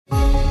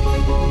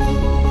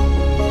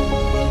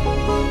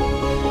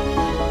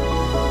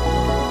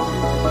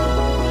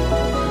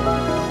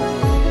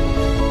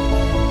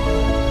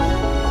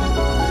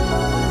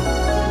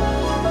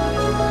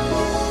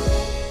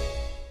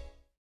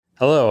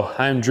Hello,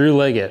 I'm Drew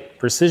Leggett,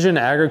 Precision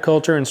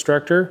Agriculture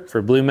Instructor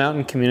for Blue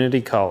Mountain Community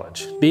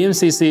College.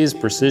 BMCC's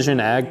Precision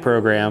Ag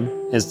program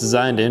is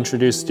designed to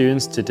introduce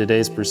students to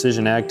today's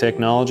precision ag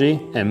technology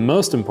and,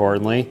 most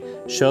importantly,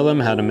 show them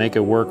how to make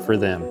it work for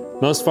them.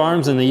 Most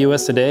farms in the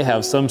U.S. today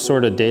have some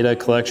sort of data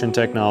collection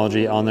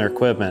technology on their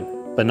equipment,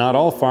 but not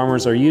all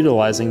farmers are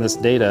utilizing this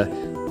data,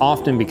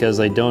 often because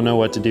they don't know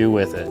what to do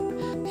with it.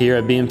 Here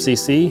at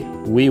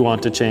BMCC, we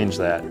want to change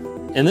that.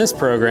 In this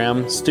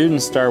program,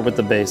 students start with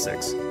the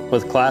basics,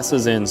 with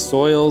classes in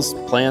soils,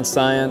 plant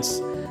science,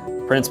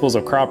 principles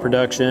of crop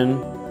production,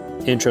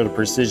 intro to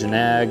precision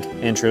ag,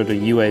 intro to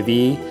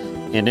UAV,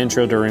 and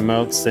intro to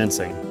remote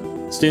sensing.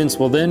 Students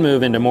will then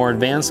move into more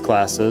advanced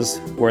classes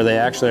where they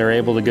actually are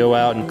able to go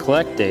out and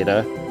collect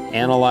data,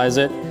 analyze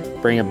it,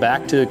 bring it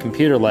back to a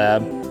computer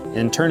lab,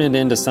 and turn it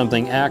into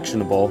something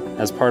actionable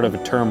as part of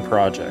a term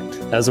project.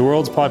 As the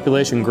world's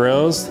population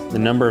grows, the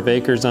number of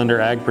acres under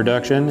ag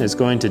production is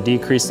going to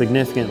decrease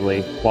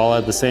significantly, while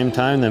at the same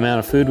time the amount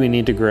of food we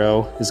need to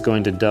grow is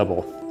going to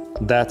double.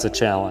 That's a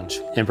challenge,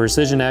 and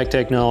precision ag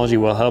technology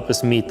will help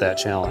us meet that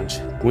challenge.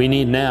 We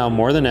need now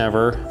more than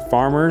ever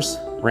farmers,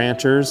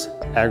 ranchers,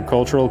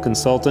 agricultural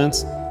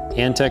consultants,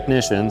 and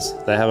technicians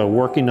that have a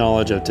working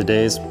knowledge of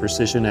today's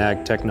precision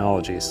ag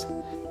technologies.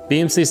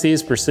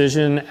 BMCC's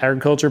Precision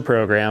Agriculture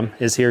program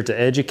is here to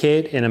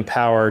educate and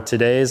empower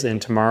today's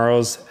and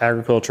tomorrow's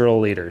agricultural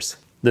leaders.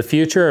 The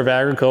future of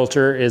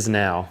agriculture is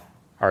now.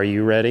 Are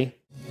you ready?